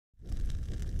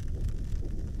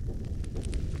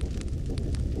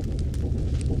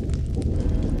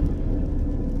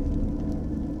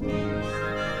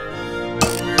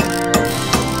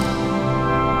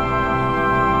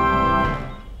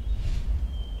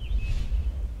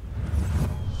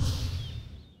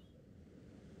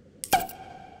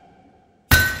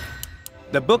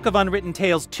The Book of Unwritten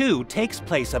Tales 2 takes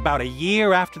place about a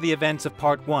year after the events of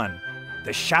Part 1.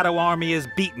 The Shadow Army is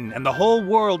beaten, and the whole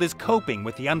world is coping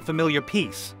with the unfamiliar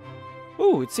peace.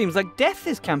 Ooh, it seems like Death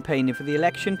is campaigning for the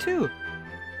election too.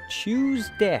 Choose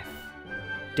Death.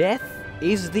 Death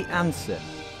is the answer.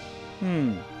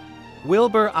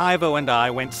 Wilbur, Ivo, and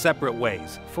I went separate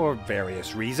ways, for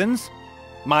various reasons.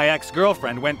 My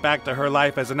ex-girlfriend went back to her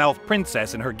life as an elf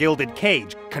princess in her gilded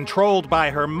cage, controlled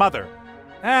by her mother.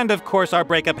 And of course our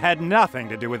breakup had nothing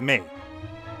to do with me.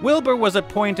 Wilbur was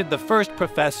appointed the first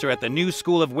professor at the new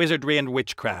School of Wizardry and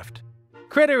Witchcraft.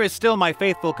 Critter is still my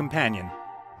faithful companion.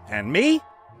 And me?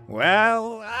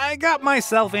 Well, I got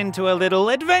myself into a little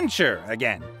adventure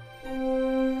again.